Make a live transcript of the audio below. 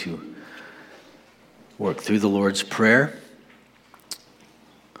to work through the Lord's Prayer.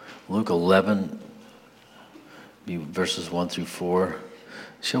 Luke 11, verses 1 through 4.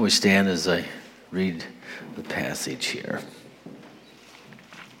 Shall we stand as I read the passage here?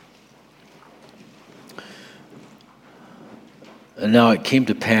 And now it came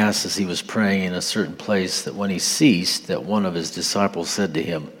to pass as he was praying in a certain place that when he ceased, that one of his disciples said to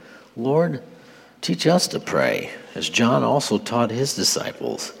him, Lord, teach us to pray, as John also taught his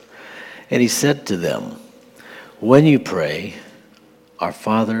disciples. And he said to them, when you pray, Our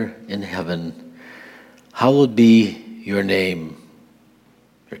Father in heaven, hallowed be your name.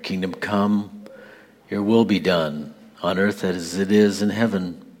 Your kingdom come, your will be done, on earth as it is in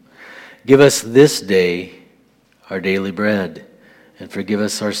heaven. Give us this day our daily bread, and forgive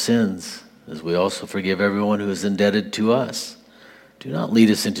us our sins, as we also forgive everyone who is indebted to us. Do not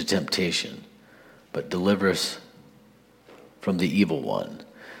lead us into temptation, but deliver us from the evil one.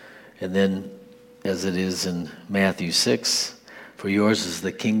 And then, as it is in Matthew 6, for yours is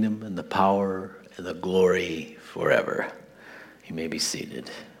the kingdom and the power and the glory forever. You may be seated.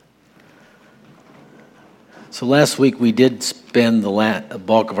 So last week we did spend the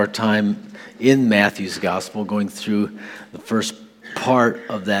bulk of our time in Matthew's gospel, going through the first part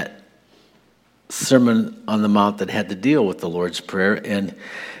of that Sermon on the Mount that had to deal with the Lord's Prayer. And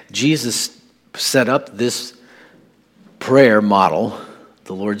Jesus set up this prayer model,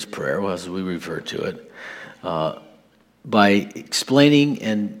 the Lord's Prayer, as we refer to it, by explaining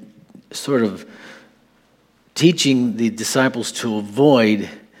and sort of teaching the disciples to avoid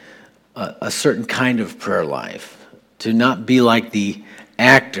a certain kind of prayer life, to not be like the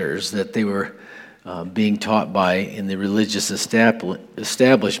actors that they were being taught by in the religious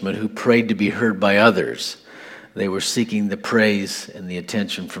establishment who prayed to be heard by others. They were seeking the praise and the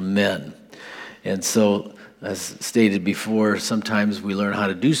attention from men. And so, as stated before, sometimes we learn how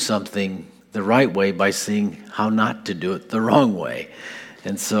to do something the right way by seeing how not to do it the wrong way.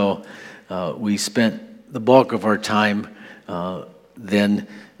 And so we spent the bulk of our time then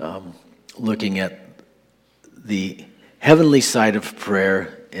looking at the heavenly side of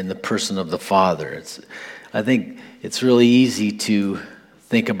prayer in the person of the Father. I think it's really easy to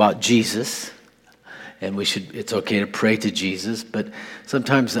think about Jesus, and it's okay to pray to Jesus, but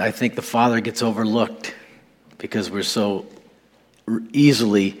sometimes I think the Father gets overlooked because we're so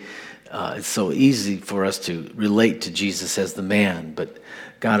easily, it's so easy for us to relate to Jesus as the man, but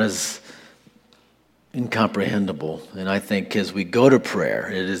God is incomprehensible. And I think as we go to prayer,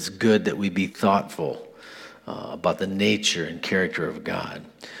 it is good that we be thoughtful about the nature and character of God.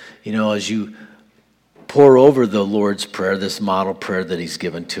 You know, as you pore over the Lord's Prayer, this model prayer that he's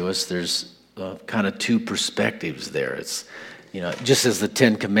given to us, there's kind of two perspectives there. It's, you know, just as the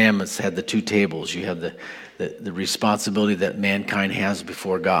Ten Commandments had the two tables, you have the responsibility that mankind has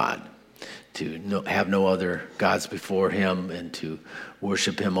before God, to have no other gods before him and to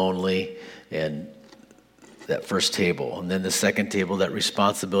worship him only, and that first table. And then the second table, that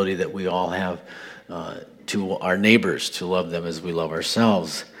responsibility that we all have to our neighbors, to love them as we love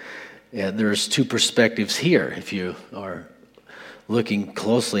ourselves. And there's two perspectives here. If you are looking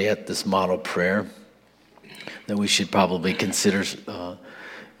closely at this model prayer, then we should probably consider,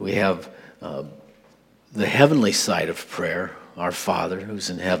 we have the heavenly side of prayer, our Father who's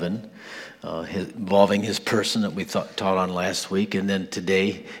in heaven, involving his person that we taught on last week, and then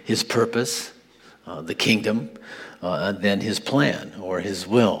today his purpose, the kingdom, and then his plan or his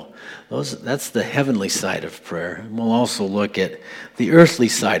will. That's the heavenly side of prayer. And we'll also look at the earthly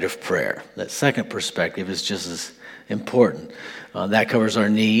side of prayer. That second perspective is just as important. That covers our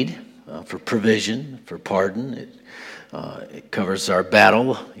need for provision, for pardon. It covers our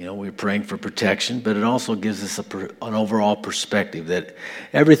battle. You know, we're praying for protection, but it also gives us an overall perspective that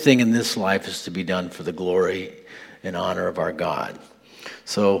everything in this life is to be done for the glory and honor of our God.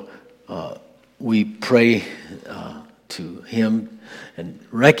 So we pray to him and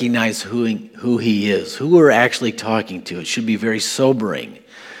recognize who he is, who we're actually talking to. It should be very sobering.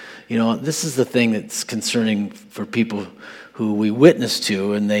 You know, this is the thing that's concerning for people who we witness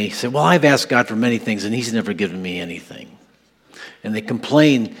to, and they say, well, I've asked God for many things, and he's never given me anything. And they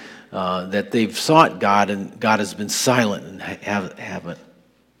complain that they've sought God, and God has been silent and haven't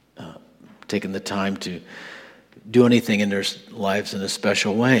taken the time to do anything in their lives in a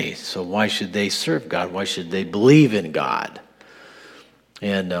special way. So why should they serve God? Why should they believe in God?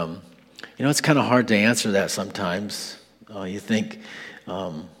 And, you know, it's kind of hard to answer that sometimes. You think,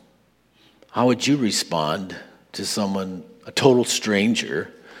 how would you respond to someone, a total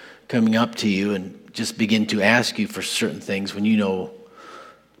stranger, coming up to you and just begin to ask you for certain things when you know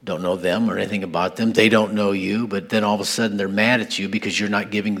don't know them or anything about them. They don't know you, but then all of a sudden they're mad at you because you're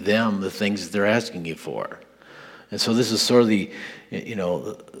not giving them the things they're asking you for. And so this is sort of the,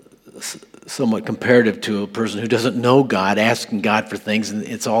 somewhat comparative to a person who doesn't know God, asking God for things, and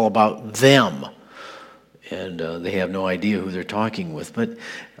it's all about them. And they have no idea who they're talking with. But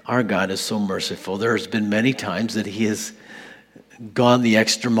our God is so merciful. There's been many times that he has gone the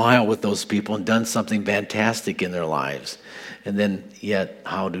extra mile with those people and done something fantastic in their lives. And then yet,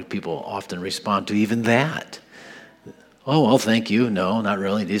 how do people often respond to even that? Oh, well, thank you. No, not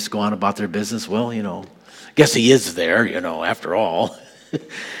really. They just go on about their business. Well, guess he is there, after all.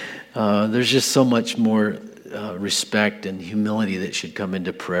 There's just so much more respect and humility that should come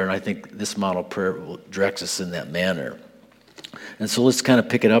into prayer. And I think this model prayer directs us in that manner. And so let's kind of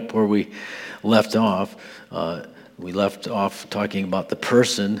pick it up where we left off. We left off talking about the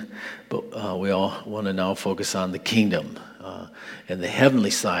person, but we all want to now focus on the kingdom and the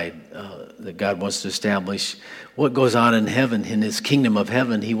heavenly side that God wants to establish. What goes on in heaven, in his kingdom of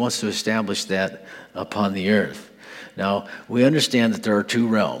heaven, he wants to establish that upon the earth. Now, we understand that there are two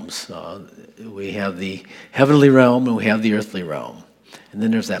realms. We have the heavenly realm and we have the earthly realm. And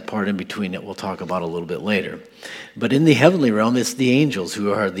then there's that part in between that we'll talk about a little bit later. But in the heavenly realm, it's the angels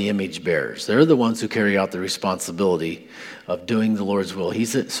who are the image bearers. They're the ones who carry out the responsibility of doing the Lord's will.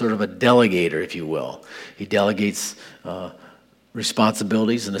 He's sort of a delegator, if you will. He delegates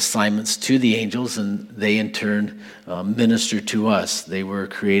responsibilities and assignments to the angels, and they in turn minister to us. They were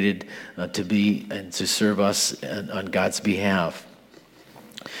created to be and to serve us on God's behalf.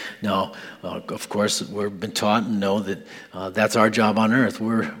 Now, of course, we've been taught and know that that's our job on earth.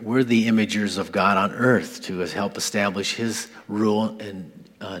 We're the imagers of God on earth to help establish his rule and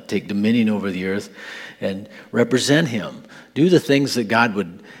take dominion over the earth and represent him. Do the things that God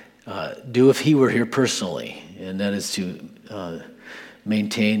would do if he were here personally, and that is to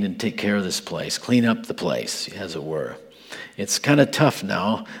maintain and take care of this place, clean up the place, as it were. It's kind of tough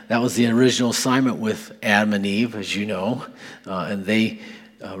now. That was the original assignment with Adam and Eve, as you know, and they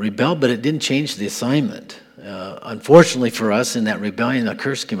rebelled, but it didn't change the assignment. Unfortunately for us, in that rebellion, a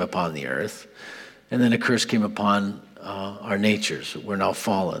curse came upon the earth, and then a curse came upon our natures. We're now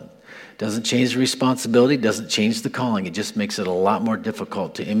fallen. Doesn't change the responsibility, doesn't change the calling. It just makes it a lot more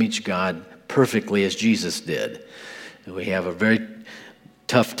difficult to image God perfectly as Jesus did. And we have a very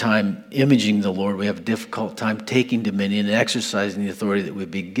tough time imaging the Lord. We have a difficult time taking dominion and exercising the authority that we've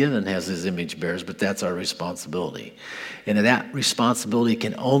been given as his image bearers, but that's our responsibility. And that responsibility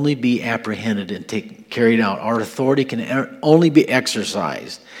can only be apprehended and carried out. Our authority can only be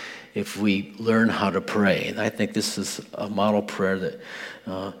exercised if we learn how to pray. And I think this is a model prayer that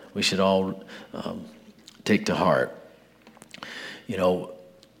we should all take to heart.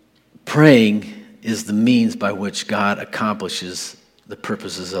 Praying is the means by which God accomplishes the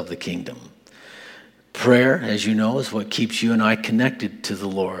purposes of the kingdom. Prayer, as you know, is what keeps you and I connected to the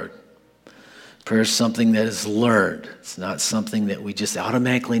Lord. Prayer is something that is learned. It's not something that we just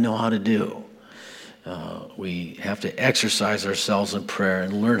automatically know how to do. We have to exercise ourselves in prayer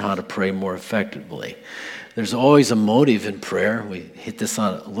and learn how to pray more effectively. There's always a motive in prayer. We hit this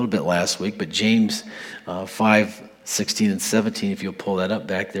on a little bit last week, but James 5:16 and 17, if you'll pull that up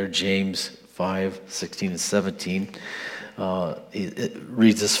back there, James 5:16 and 17, it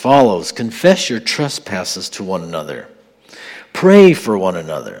reads as follows: confess your trespasses to one another. Pray for one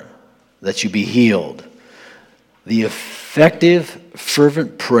another that you be healed. The effective,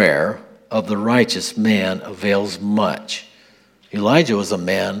 fervent prayer of the righteous man avails much. Elijah was a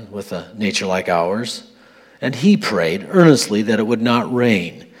man with a nature like ours, and he prayed earnestly that it would not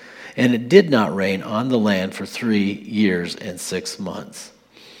rain. And it did not rain on the land for 3 years and 6 months.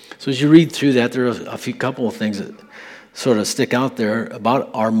 So as you read through that, there are a couple of things that sort of stick out there about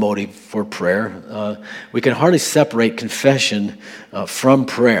our motive for prayer. We can hardly separate confession from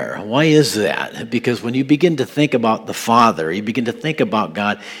prayer. Why is that? Because when you begin to think about the Father, you begin to think about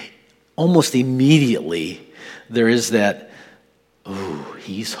God, almost immediately there is that, oh,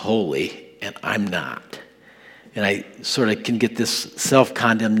 he's holy and I'm not. And I sort of can get this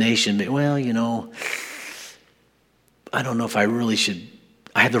self-condemnation. Well, I don't know if I really should.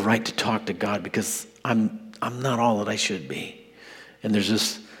 I have the right to talk to God because I'm not all that I should be. And there's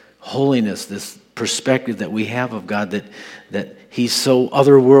this holiness, this perspective that we have of God that he's so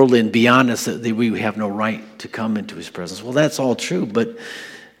otherworldly and beyond us that we have no right to come into his presence. Well, that's all true, but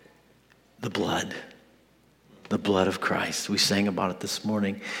the blood. the blood of Christ. We sang about it this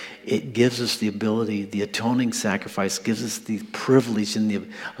morning. It gives us the ability, the atoning sacrifice gives us the privilege and the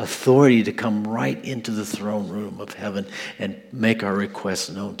authority to come right into the throne room of heaven and make our requests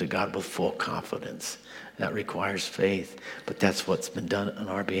known to God with full confidence. That requires faith, but that's what's been done on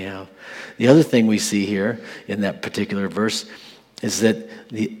our behalf. The other thing we see here in that particular verse is that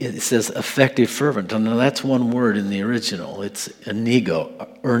it says effective fervent. Now that's one word in the original. It's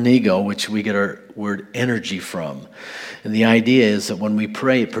ernigo, which we get our word energy from. And the idea is that when we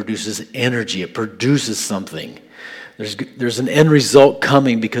pray, it produces energy. It produces something. There's an end result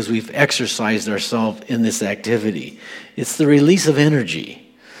coming because we've exercised ourselves in this activity. It's the release of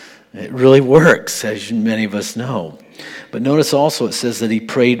energy. It really works, as many of us know. But notice also it says that he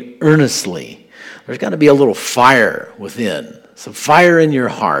prayed earnestly. There's got to be a little fire within. Some fire in your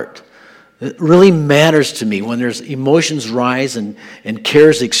heart. It really matters to me when there's emotions rise and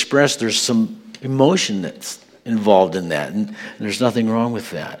cares expressed. There's some emotion that's involved in that, and there's nothing wrong with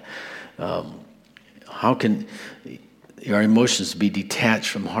that. How can our emotions be detached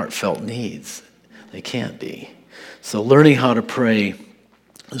from heartfelt needs? They can't be. So learning how to pray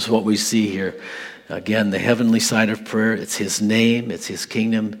is what we see here. Again, the heavenly side of prayer, it's his name, it's his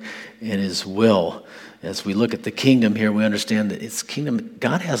kingdom, and his will. As we look at the kingdom here, we understand that it's kingdom.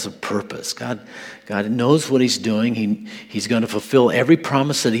 God has a purpose. God knows what he's doing. He's going to fulfill every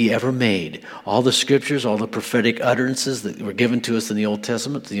promise that he ever made. All the scriptures, all the prophetic utterances that were given to us in the Old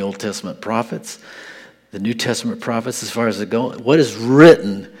Testament prophets, the New Testament prophets, as far as it goes, what is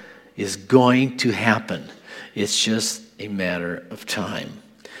written is going to happen. It's just a matter of time.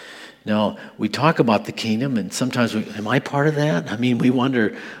 Now, we talk about the kingdom, and sometimes, am I part of that? I mean, we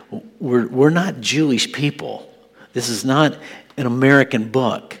wonder, we're not Jewish people. This is not an American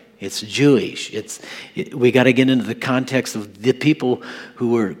book. It's Jewish. We got to get into the context of the people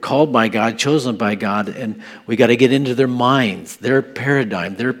who were called by God, chosen by God, and we got to get into their minds, their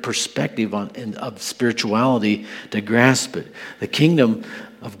paradigm, their perspective of spirituality to grasp it. The kingdom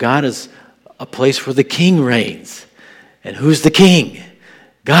of God is a place where the king reigns. And who's the king?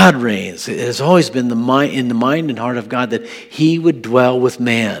 God reigns. It has always been in the mind and heart of God that he would dwell with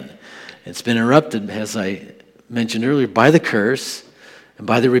man. It's been interrupted, as I mentioned earlier, by the curse and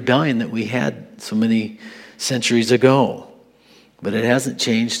by the rebellion that we had so many centuries ago. But it hasn't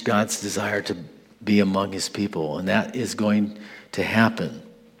changed God's desire to be among his people, and that is going to happen.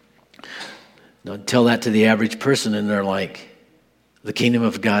 Now, tell that to the average person, and they're like, the kingdom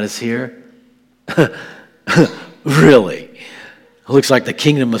of God is here? Really? It looks like the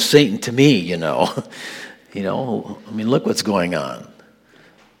kingdom of Satan to me, you know. I mean, look what's going on.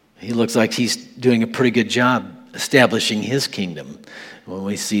 He looks like he's doing a pretty good job establishing his kingdom when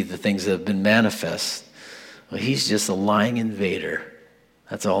we see the things that have been manifest. Well, he's just a lying invader.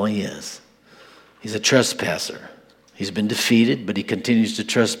 That's all he is. He's a trespasser. He's been defeated, but he continues to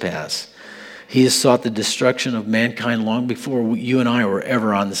trespass. He has sought the destruction of mankind long before you and I were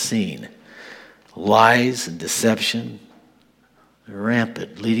ever on the scene. Lies and deception,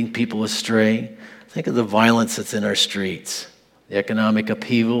 rampant, leading people astray. Think of the violence that's in our streets, the economic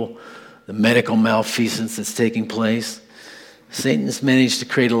upheaval, the medical malfeasance that's taking place. Satan has managed to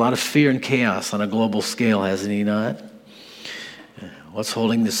create a lot of fear and chaos on a global scale, hasn't he not? What's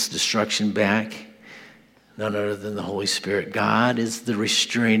holding this destruction back? None other than the Holy Spirit. God is the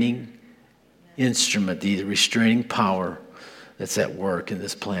restraining instrument, the restraining power that's at work in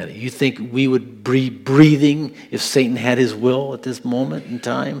this planet. You think we would be breathing if Satan had his will at this moment in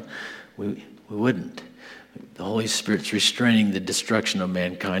time? We wouldn't. The Holy Spirit's restraining the destruction of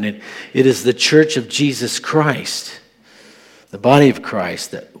mankind. And it is the church of Jesus Christ, the body of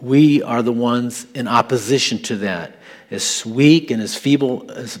Christ, that we are the ones in opposition to that. As weak and as feeble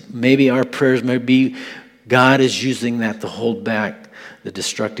as maybe our prayers may be, God is using that to hold back the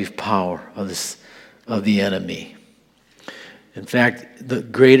destructive power of the enemy. In fact, the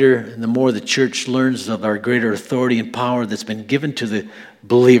greater and the more the church learns of our greater authority and power that's been given to the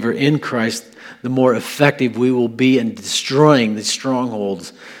believer in Christ, the more effective we will be in destroying the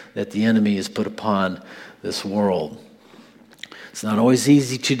strongholds that the enemy has put upon this world. It's not always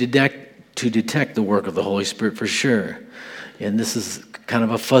easy to detect the work of the Holy Spirit, for sure. And this is kind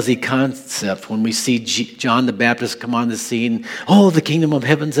of a fuzzy concept when we see John the Baptist come on the scene. Oh, the kingdom of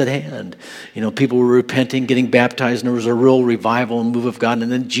heaven's at hand. People were repenting, getting baptized, and there was a real revival and move of God. And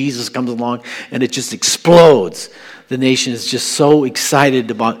then Jesus comes along, and it just explodes. The nation is just so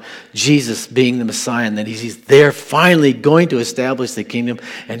excited about Jesus being the Messiah, and that he's there finally going to establish the kingdom,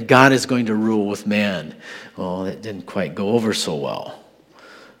 and God is going to rule with man. Well, that didn't quite go over so well,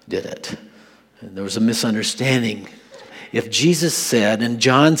 did it? And there was a misunderstanding. If Jesus said, and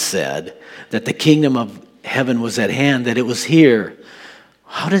John said, that the kingdom of heaven was at hand, that it was here.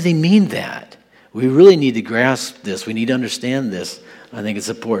 How did he mean that? We really need to grasp this. We need to understand this. I think it's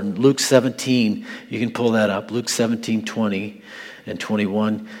important. Luke 17, you can pull that up. Luke 17, 20 and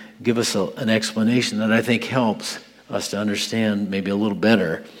 21 give us an explanation that I think helps us to understand maybe a little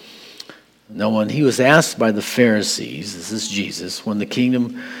better. Now, when he was asked by the Pharisees, this is Jesus, when the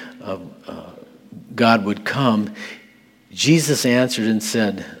kingdom of God would come, Jesus answered and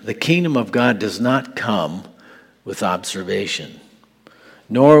said, "The kingdom of God does not come with observation,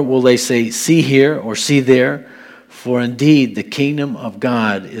 nor will they say, 'See here,' or 'See there,' for indeed the kingdom of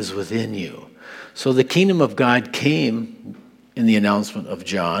God is within you." So the kingdom of God came in the announcement of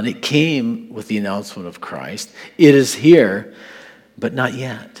John. It came with the announcement of Christ. It is here, but not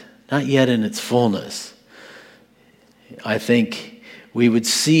yet. Not yet in its fullness. I think we would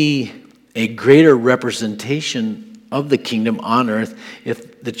see a greater representation of the kingdom on earth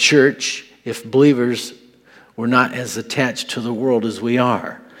if the church, if believers were not as attached to the world as we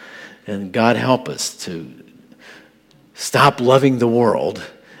are. And God help us to stop loving the world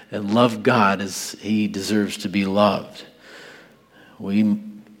and love God as he deserves to be loved.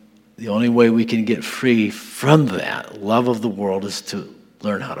 The only way we can get free from that love of the world is to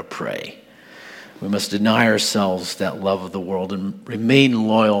learn how to pray. We must deny ourselves that love of the world and remain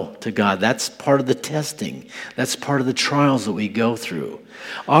loyal to God. That's part of the testing. That's part of the trials that we go through.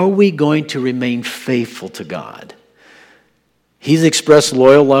 Are we going to remain faithful to God? He's expressed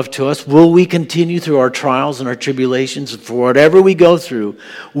loyal love to us. Will we continue through our trials and our tribulations? For whatever we go through,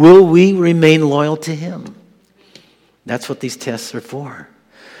 will we remain loyal to him? That's what these tests are for.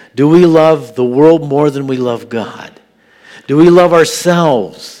 Do we love the world more than we love God? Do we love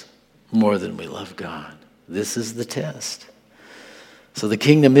ourselves more than we love God? This is the test. So the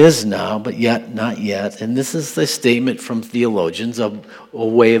kingdom is now, but yet not yet. And this is the statement from theologians, a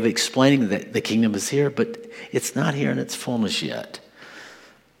way of explaining that the kingdom is here, but it's not here in its fullness yet.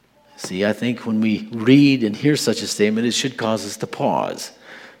 See, I think when we read and hear such a statement, it should cause us to pause.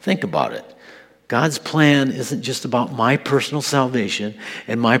 Think about it. God's plan isn't just about my personal salvation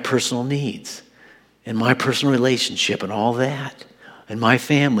and my personal needs and my personal relationship and all that and my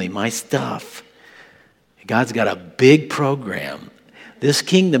family, my stuff. God's got a big program. This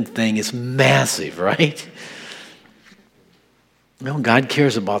kingdom thing is massive, right? No, God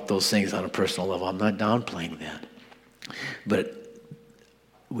cares about those things on a personal level. I'm not downplaying that. But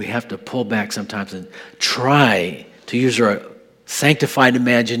we have to pull back sometimes and try to use our sanctified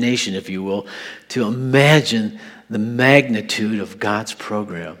imagination, if you will, to imagine the magnitude of God's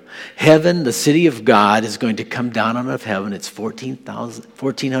program. Heaven, the city of God, is going to come down out of heaven. It's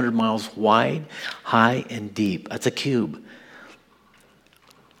 1,400 miles wide, high, and deep. That's a cube.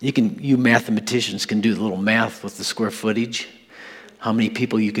 You mathematicians can do the little math with the square footage. How many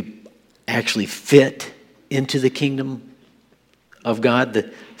people you could actually fit into the kingdom of God,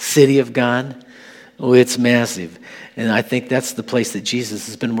 the city of God. Oh, it's massive. And I think that's the place that Jesus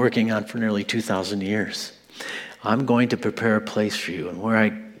has been working on for nearly 2,000 years. I'm going to prepare a place for you. And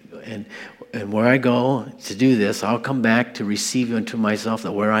where I go to do this, I'll come back to receive you unto myself,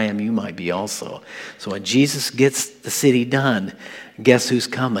 that where I am, you might be also. So when Jesus gets the city done, guess who's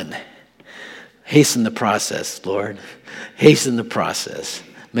coming? Hasten the process, Lord. Hasten the process.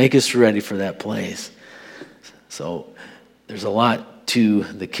 Make us ready for that place. So there's a lot to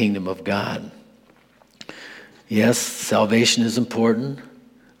the kingdom of God. Yes, salvation is important.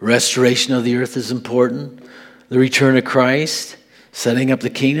 Restoration of the earth is important. The return of Christ, setting up the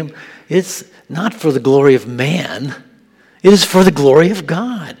kingdom. It's not for the glory of man. It is for the glory of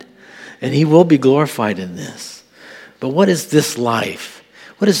God. And he will be glorified in this. But what is this life?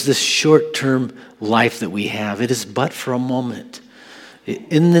 What is this short-term life that we have? It is but for a moment.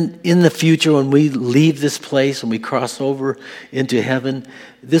 In the future, when we leave this place, when we cross over into heaven,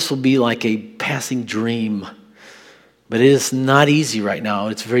 this will be like a passing dream. But it is not easy right now.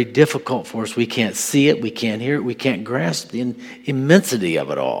 It's very difficult for us. We can't see it. We can't hear it. We can't grasp the immensity of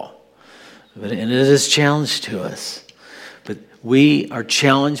it all. And it is a challenge to us. But we are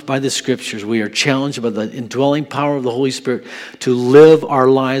challenged by the Scriptures. We are challenged by the indwelling power of the Holy Spirit to live our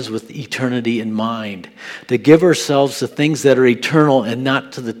lives with eternity in mind, to give ourselves to things that are eternal and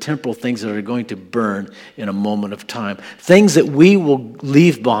not to the temporal things that are going to burn in a moment of time. Things that we will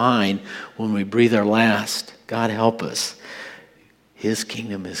leave behind when we breathe our last. God help us. His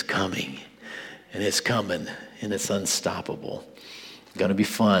kingdom is coming, and it's coming, and it's unstoppable. It's going to be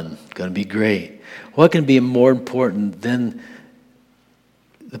fun. It's going to be great. What can be more important than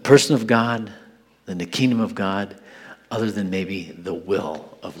the person of God, than the kingdom of God, other than maybe the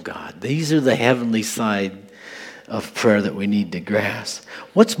will of God? These are the heavenly side of prayer that we need to grasp.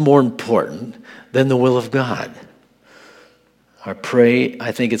 What's more important than the will of God? I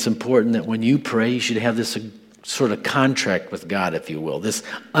think it's important that when you pray, you should have this sort of contract with God, if you will, this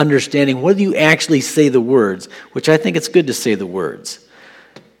understanding whether you actually say the words, which I think it's good to say the words.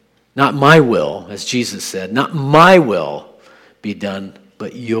 Not my will, as Jesus said, not my will be done,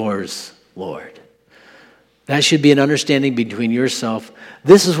 but yours, Lord. That should be an understanding between yourself.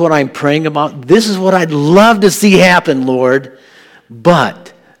 This is what I'm praying about. This is what I'd love to see happen, Lord.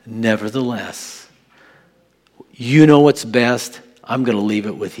 But nevertheless, you know what's best. I'm going to leave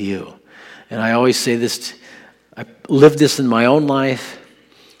it with you. And I always say this, I lived this in my own life.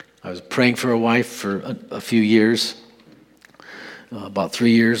 I was praying for a wife for a few years. About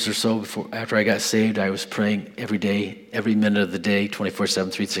 3 years or so after I got saved, I was praying every day, every minute of the day,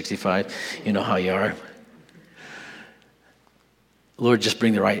 24/7, 365. You know how you are. Lord, just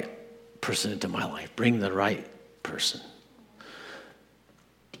bring the right person into my life. Bring the right person.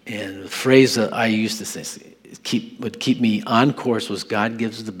 And the phrase that I used to say would keep me on course was, God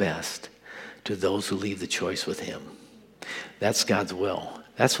gives the best to those who leave the choice with him. That's God's will.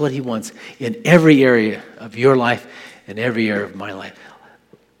 That's what he wants in every area of your life and every area of my life.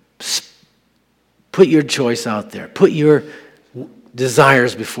 Put your choice out there. Put your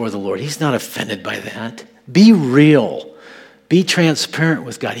desires before the Lord. He's not offended by that. Be real. Be transparent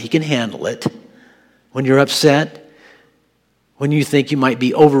with God. He can handle it. When you're upset, when you think you might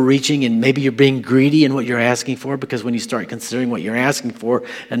be overreaching and maybe you're being greedy in what you're asking for, because when you start considering what you're asking for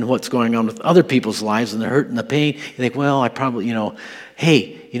and what's going on with other people's lives and the hurt and the pain, you think, well, I probably,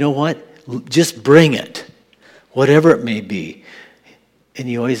 hey, you know what? Just bring it, whatever it may be. And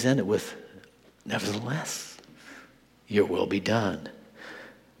you always end it with, nevertheless, your will be done.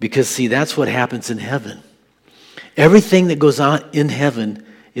 Because, see, that's what happens in heaven. Everything that goes on in heaven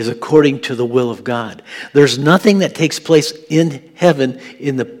is according to the will of God. There's nothing that takes place in heaven,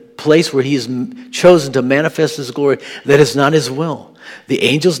 in the place where he is chosen to manifest his glory, that is not his will. The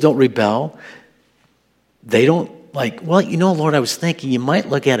angels don't rebel. They don't Lord, I was thinking you might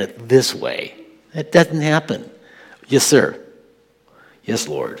look at it this way. That doesn't happen. Yes, sir. Yes,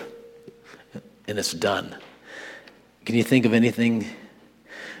 Lord. And it's done. Can you think of anything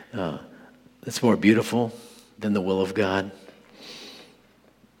that's more beautiful than the will of God?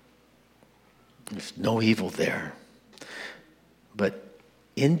 There's no evil there. But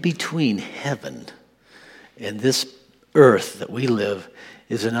in between heaven and this earth that we live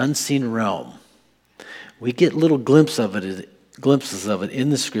is an unseen realm. We get little glimpses of it in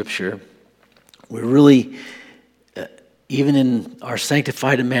the Scripture. We're really, even in our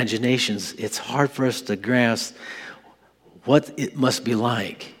sanctified imaginations, it's hard for us to grasp what it must be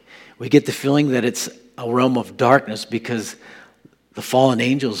like. We get the feeling that it's a realm of darkness because the fallen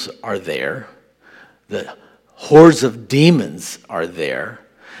angels are there. The hordes of demons are there.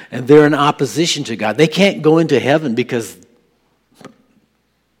 And they're in opposition to God. They can't go into heaven because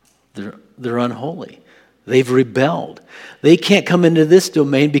they're unholy. They've rebelled. They can't come into this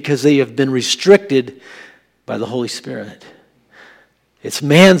domain because they have been restricted by the Holy Spirit. It's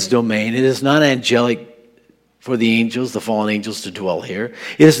man's domain. It is not angelic for the angels, the fallen angels, to dwell here.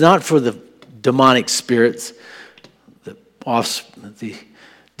 It is not for the demonic spirits, the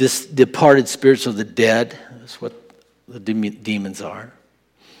departed spirits of the dead. That's what the demons are.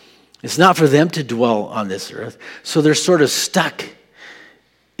 It's not for them to dwell on this earth. So they're sort of stuck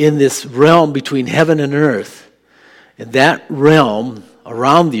in this realm between heaven and earth. And that realm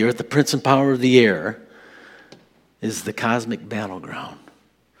around the earth, the prince and power of the air, is the cosmic battleground.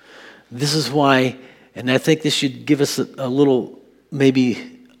 This is why, and I think this should give us a little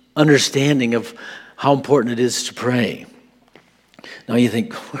maybe understanding of how important it is to pray. Now you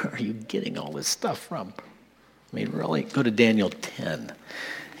think, where are you getting all this stuff from? I mean, really? Go to Daniel 10.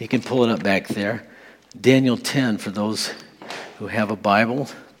 You can pull it up back there. Daniel 10 for those who have a Bible.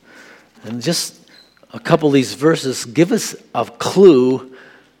 And just a couple of these verses give us a clue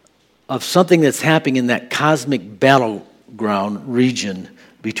of something that's happening in that cosmic battleground region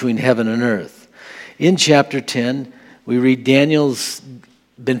between heaven and earth. In chapter 10, we read Daniel's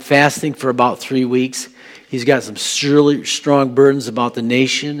been fasting for about 3 weeks. He's got some surely strong burdens about the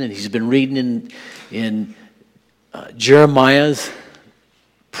nation, and he's been reading in Jeremiah's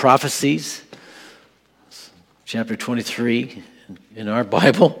prophecies, chapter 23 in our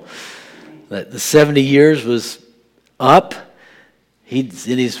Bible, that the 70 years was up.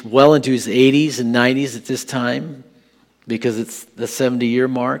 He's well into his 80s and 90s at this time because it's the 70-year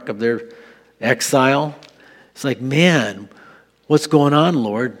mark of their exile. It's like, man, what's going on,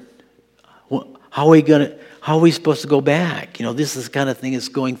 Lord? How how are we supposed to go back? This is the kind of thing that's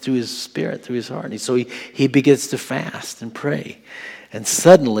going through his spirit, through his heart. And so he begins to fast and pray. And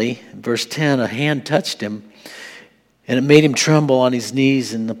suddenly, in verse 10, a hand touched him, and it made him tremble on his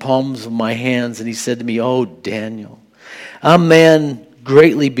knees in the palms of my hands. And he said to me, "Oh, Daniel, a man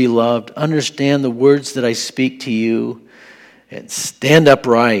greatly beloved, understand the words that I speak to you, and stand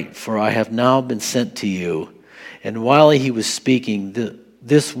upright, for I have now been sent to you." And while he was speaking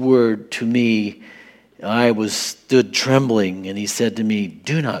this word to me, I stood trembling, and he said to me,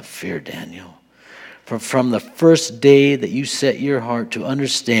 "Do not fear, Daniel, for from the first day that you set your heart to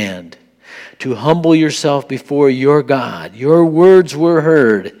understand, to humble yourself before your God, your words were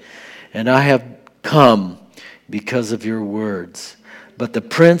heard, and I have come because of your words. But the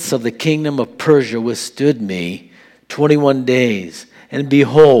prince of the kingdom of Persia withstood me 21 days, and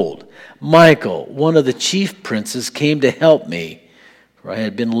behold, Michael, one of the chief princes, came to help me, for I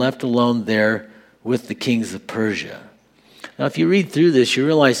had been left alone there with the kings of Persia." Now, if you read through this, you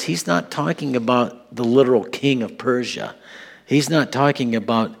realize he's not talking about the literal king of Persia. He's not talking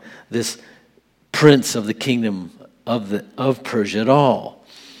about this prince of the kingdom of Persia at all.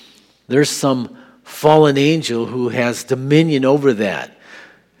 There's some fallen angel who has dominion over that.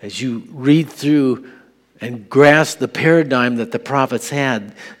 As you read through and grasp the paradigm that the prophets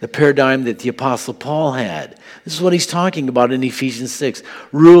had, the paradigm that the Apostle Paul had. This is what he's talking about in Ephesians 6.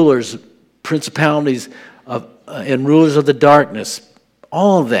 Rulers, principalities, and rulers of the darkness,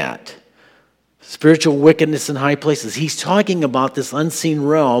 all of that. Spiritual wickedness in high places. He's talking about this unseen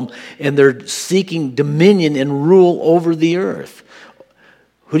realm, and they're seeking dominion and rule over the earth.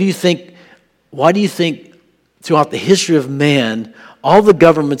 Why do you think throughout the history of man, all the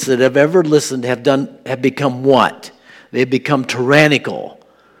governments that have ever listened have become what? They've become tyrannical.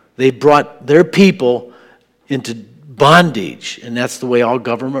 They brought their people into bondage, and that's the way all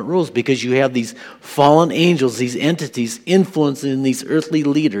government rules, because you have these fallen angels, these entities influencing these earthly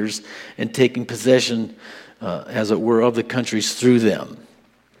leaders and taking possession, as it were, of the countries through them.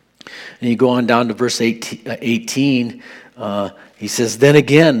 And you go on down to verse 18, he says, "Then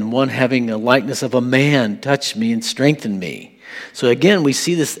again, one having a likeness of a man touched me and strengthened me." So again, we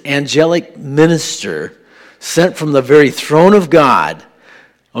see this angelic minister sent from the very throne of God.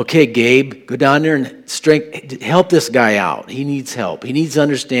 "Okay, Gabe, go down there and help this guy out. He needs help. He needs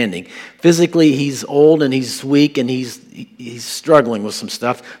understanding. Physically, he's old and he's weak and he's struggling with some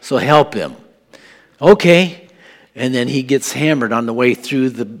stuff, so help him." Okay. And then he gets hammered on the way through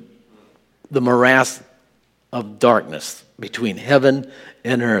the morass of darkness between heaven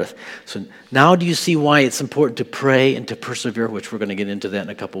and earth. So now do you see why it's important to pray and to persevere, which we're going to get into that in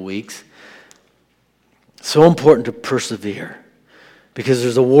a couple weeks? So important to persevere, because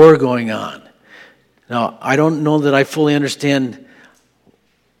there's a war going on. Now, I don't know that I fully understand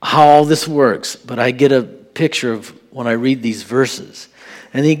how all this works, but I get a picture of when I read these verses.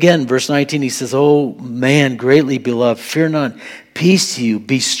 And again, verse 19, he says, "Oh man, greatly beloved, fear not, peace to you,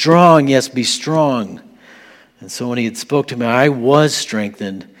 be strong, yes, be strong." And so when he had spoke to me, I was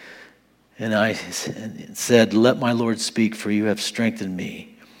strengthened, and I said, "Let my Lord speak, for you have strengthened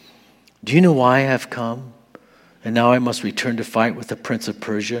me. Do you know why I have come? And now I must return to fight with the prince of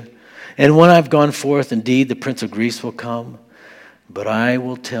Persia. And when I've gone forth, indeed, the prince of Greece will come. But I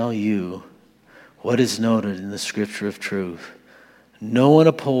will tell you what is noted in the scripture of truth. No one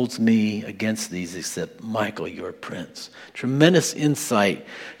upholds me against these except Michael, your prince." Tremendous insight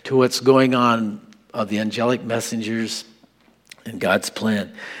to what's going on of the angelic messengers and God's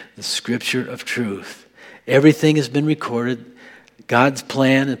plan. The scripture of truth. Everything has been recorded. God's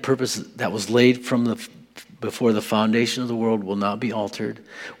plan and purpose that was laid before the foundation of the world will not be altered.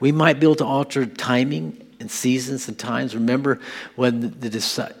 We might be able to alter timing and seasons and times. Remember when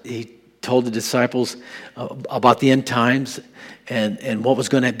he told the disciples about the end times and what was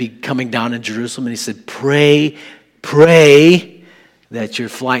going to be coming down in Jerusalem, and he said, pray that your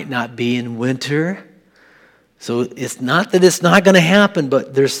flight not be in winter. So it's not that it's not going to happen,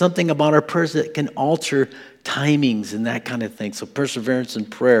 but there's something about our person that can alter timings and that kind of thing. So perseverance and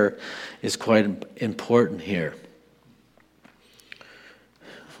prayer is quite important here.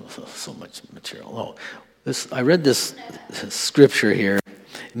 So much material. I read this scripture here,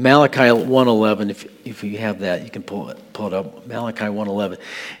 Malachi 1:11. If you have that, you can pull it up. Malachi 1:11,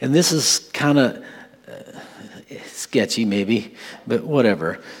 and this is kind of sketchy, maybe, but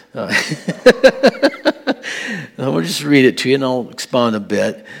whatever. I'll just read it to you, and I'll expound a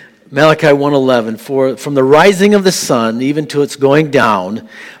bit. Malachi 1:11, "For from the rising of the sun even to its going down,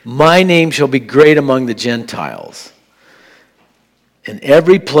 my name shall be great among the Gentiles. In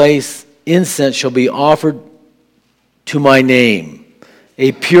every place incense shall be offered to my name,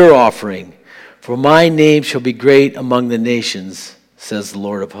 a pure offering. For my name shall be great among the nations, says the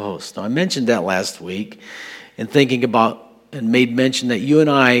Lord of hosts. Now, I mentioned that last week in thinking about and made mention that you and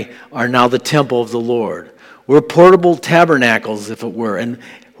I are now the temple of the Lord. We're portable tabernacles, if it were, and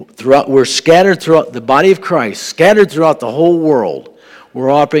we're scattered throughout the body of Christ, scattered throughout the whole world. We're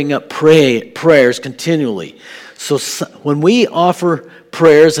offering up prayers continually. So when we offer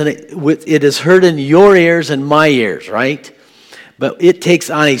prayers, and it is heard in your ears and my ears, right? But it takes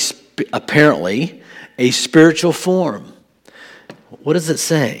on apparently a spiritual form. What does it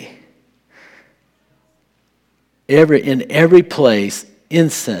say? In every place,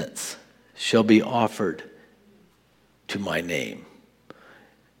 incense shall be offered to my name.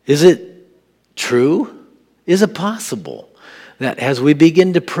 Is it true? Is it possible that as we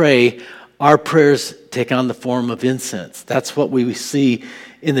begin to pray, our prayers take on the form of incense? That's what we see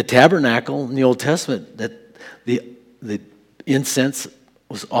in the tabernacle in the Old Testament, that the incense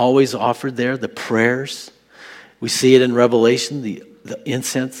was always offered there, the prayers. We see it in Revelation, the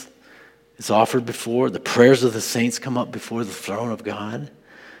incense is offered before, the prayers of the saints come up before the throne of God.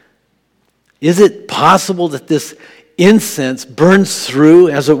 Is it possible that this incense burns through,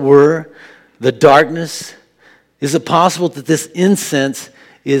 as it were, the darkness? Is it possible that this incense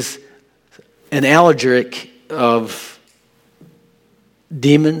is an allergic of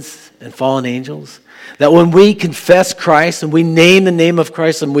demons and fallen angels? That when we confess Christ and we name the name of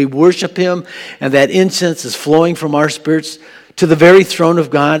Christ and we worship Him, and that incense is flowing from our spirits to the very throne of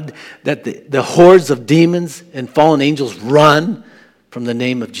God, that the hordes of demons and fallen angels run from the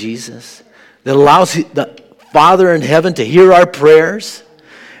name of Jesus, that allows the Father in heaven to hear our prayers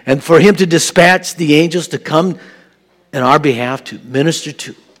and for Him to dispatch the angels to come in our behalf to minister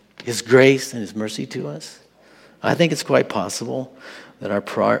to His grace and His mercy to us? I think it's quite possible that our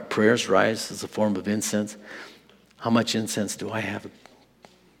prayers rise as a form of incense. How much incense do I have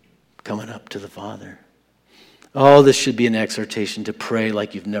coming up to the Father? Oh, this should be an exhortation to pray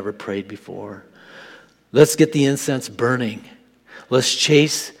like you've never prayed before. Let's get the incense burning. Let's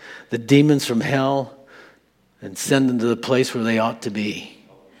chase the demons from hell and send them to the place where they ought to be.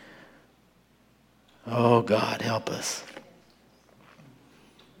 Oh, God, help us.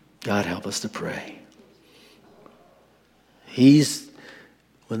 God, help us to pray.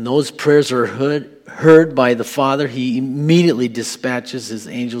 When those prayers are heard by the Father, He immediately dispatches His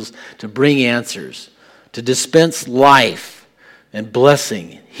angels to bring answers, to dispense life and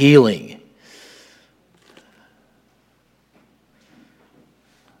blessing, healing.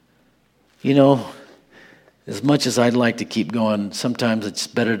 You know, as much as I'd like to keep going, sometimes it's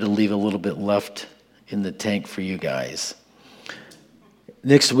better to leave a little bit left in the tank for you guys.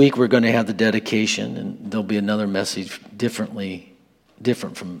 Next week we're going to have the dedication, and there'll be another message different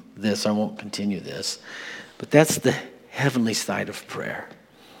from this. I won't continue this. But that's the heavenly side of prayer.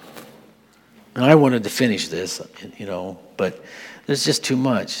 And I wanted to finish this, but there's just too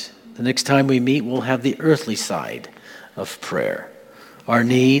much. The next time we meet, we'll have the earthly side of prayer. Our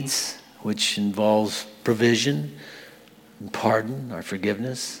needs, which involves provision and pardon, our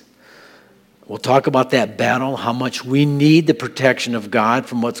forgiveness. We'll talk about that battle, how much we need the protection of God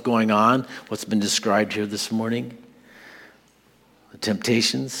from what's going on, what's been described here this morning. The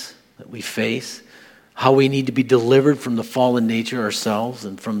temptations that we face, how we need to be delivered from the fallen nature ourselves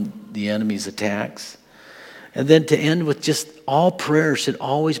and from the enemy's attacks. And then to end with just all prayer should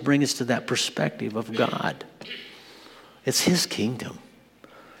always bring us to that perspective of God. It's His kingdom.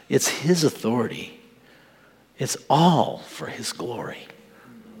 It's His authority. It's all for His glory.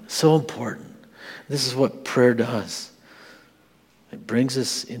 So important. This is what prayer does. It brings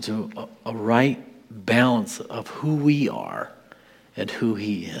us into a right balance of who we are and who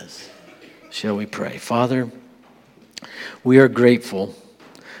He is. Shall we pray? Father, we are grateful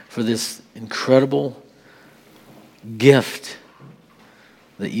for this incredible gift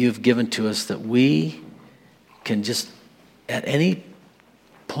that You've given to us, that we can just, at any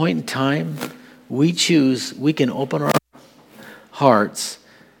point in time, we can open our hearts,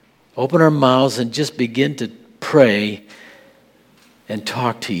 open our mouths, and just begin to pray and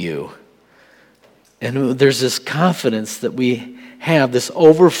talk to You. And there's this confidence that we have, this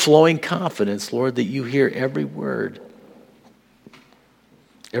overflowing confidence, Lord, that You hear every word,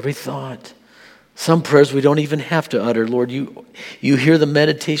 every thought. Some prayers we don't even have to utter, Lord. You hear the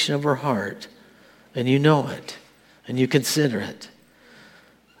meditation of our heart, and You know it, and You consider it.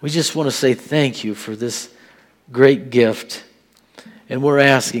 We just want to say thank You for this great gift. And we're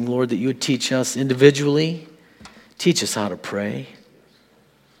asking, Lord, that You would teach us individually, teach us how to pray.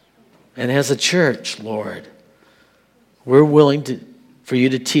 And as a church, Lord, we're willing for You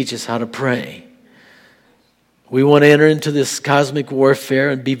to teach us how to pray. We want to enter into this cosmic warfare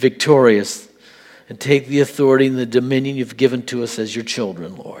and be victorious and take the authority and the dominion you've given to us as your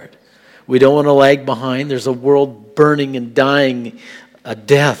children, Lord. We don't want to lag behind. There's a world burning and dying, a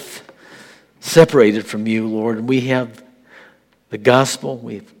death separated from you, Lord. And we have the gospel.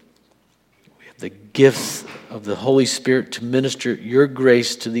 We have the gifts of the Holy Spirit to minister your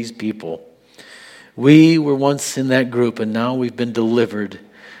grace to these people. We were once in that group, and now we've been delivered.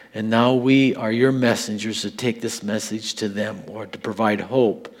 And now we are your messengers to take this message to them, Lord, to provide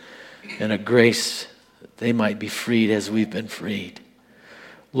hope and a grace that they might be freed as we've been freed.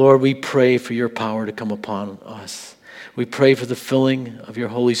 Lord, we pray for your power to come upon us. We pray for the filling of your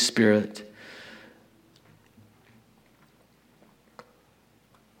Holy Spirit.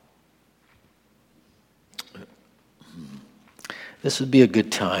 This would be a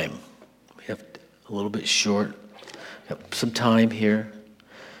good time. We have a little bit short. We have some time here.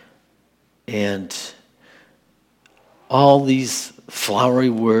 And all these flowery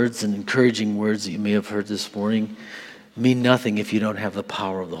words and encouraging words that you may have heard this morning mean nothing if you don't have the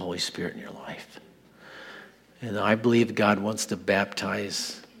power of the Holy Spirit in your life. And I believe God wants to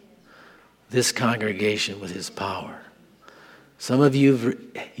baptize this congregation with his power. Some of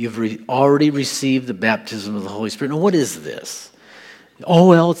you, you've already received the baptism of the Holy Spirit. Now, what is this? Oh,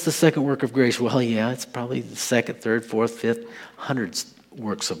 well, it's the second work of grace. Well, yeah, it's probably the second, third, fourth, fifth, hundreds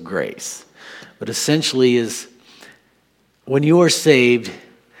works of grace. But essentially is when you are saved,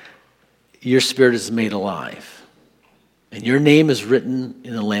 your spirit is made alive. And your name is written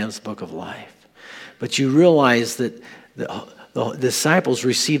in the Lamb's Book of Life. But you realize that the disciples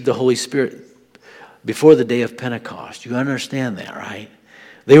received the Holy Spirit before the day of Pentecost. You understand that, right?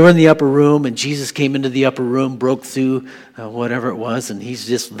 They were in the upper room, and Jesus came into the upper room, broke through whatever it was, and he's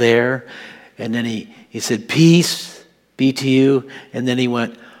just there. And then he said, "Peace be to you." And then he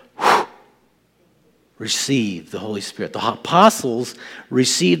went, whew, receive the Holy Spirit. The apostles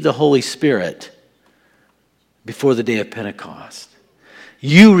received the Holy Spirit before the day of Pentecost.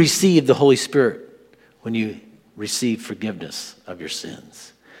 You received the Holy Spirit when you received forgiveness of your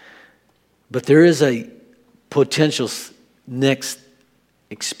sins. But there is a potential next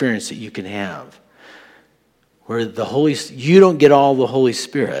experience that you can have where you don't get all the Holy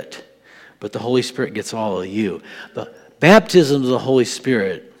Spirit, but the Holy Spirit gets all of you. The baptism of the Holy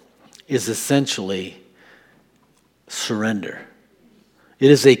Spirit is essentially surrender. It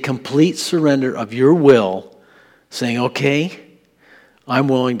is a complete surrender of your will, saying, okay, I'm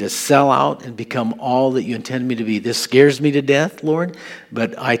willing to sell out and become all that you intend me to be. This scares me to death, Lord,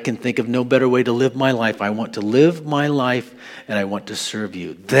 but I can think of no better way to live my life. I want to live my life, and I want to serve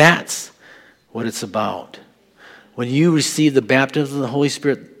you. That's what it's about. When you receive the baptism of the Holy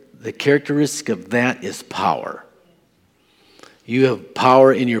Spirit, the characteristic of that is power. You have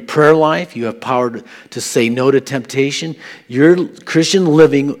power in your prayer life. You have power to say no to temptation. Your Christian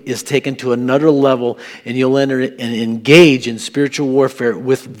living is taken to another level, and you'll enter and engage in spiritual warfare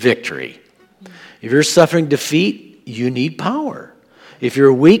with victory. If you're suffering defeat, you need power. If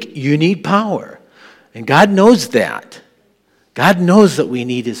you're weak, you need power. And God knows that. God knows that we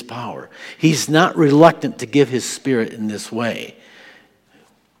need his power. He's not reluctant to give his Spirit in this way.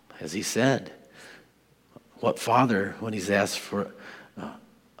 As he said, what father, when he's asked for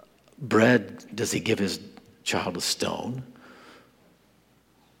bread, does he give his child a stone?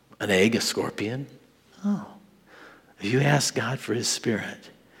 An egg, a scorpion? Oh. If you ask God for his Spirit,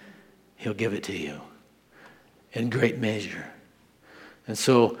 he'll give it to you in great measure. And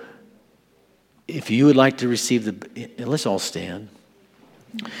so, if you would like to receive and let's all stand.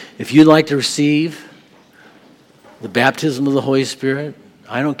 If you'd like to receive the baptism of the Holy Spirit,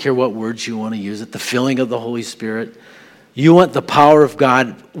 I don't care what words you want to use it, the filling of the Holy Spirit. You want the power of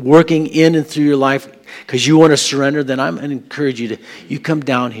God working in and through your life because you want to surrender, then I'm going to encourage you you come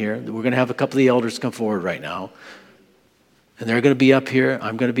down here. We're going to have a couple of the elders come forward right now. And they're going to be up here.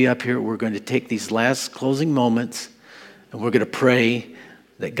 I'm going to be up here. We're going to take these last closing moments, and we're going to pray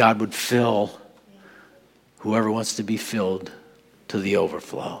that God would fill whoever wants to be filled to the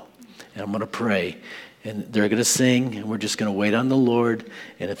overflow. And I'm going to pray. And they're going to sing, and we're just going to wait on the Lord.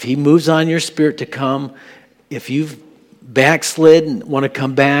 And if he moves on your spirit to come, if you've backslid and want to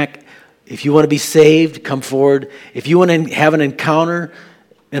come back, if you want to be saved, come forward. If you want to have an encounter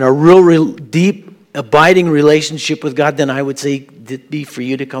and a real deep, abiding relationship with God, then I would say it'd be for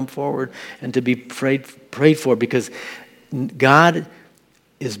you to come forward and to be prayed for, because God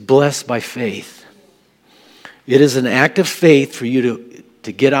is blessed by faith. It is an act of faith for you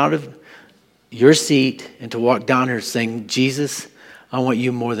to get out of your seat and to walk down here saying, Jesus, I want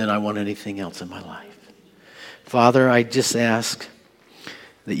you more than I want anything else in my life. Father, I just ask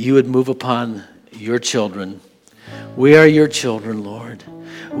that you would move upon your children. We are your children, Lord.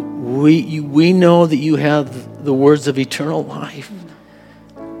 We know that you have the words of eternal life.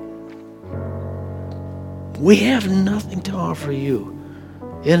 We have nothing to offer you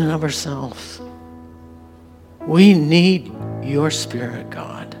in and of ourselves. We need your Spirit,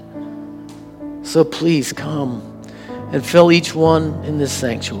 God. So please come and fill each one in this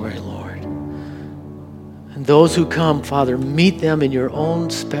sanctuary, Lord. And those who come, Father, meet them in your own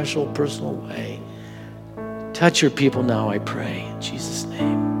special, personal way. Touch your people now, I pray, in Jesus'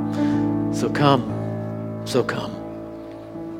 name. So come.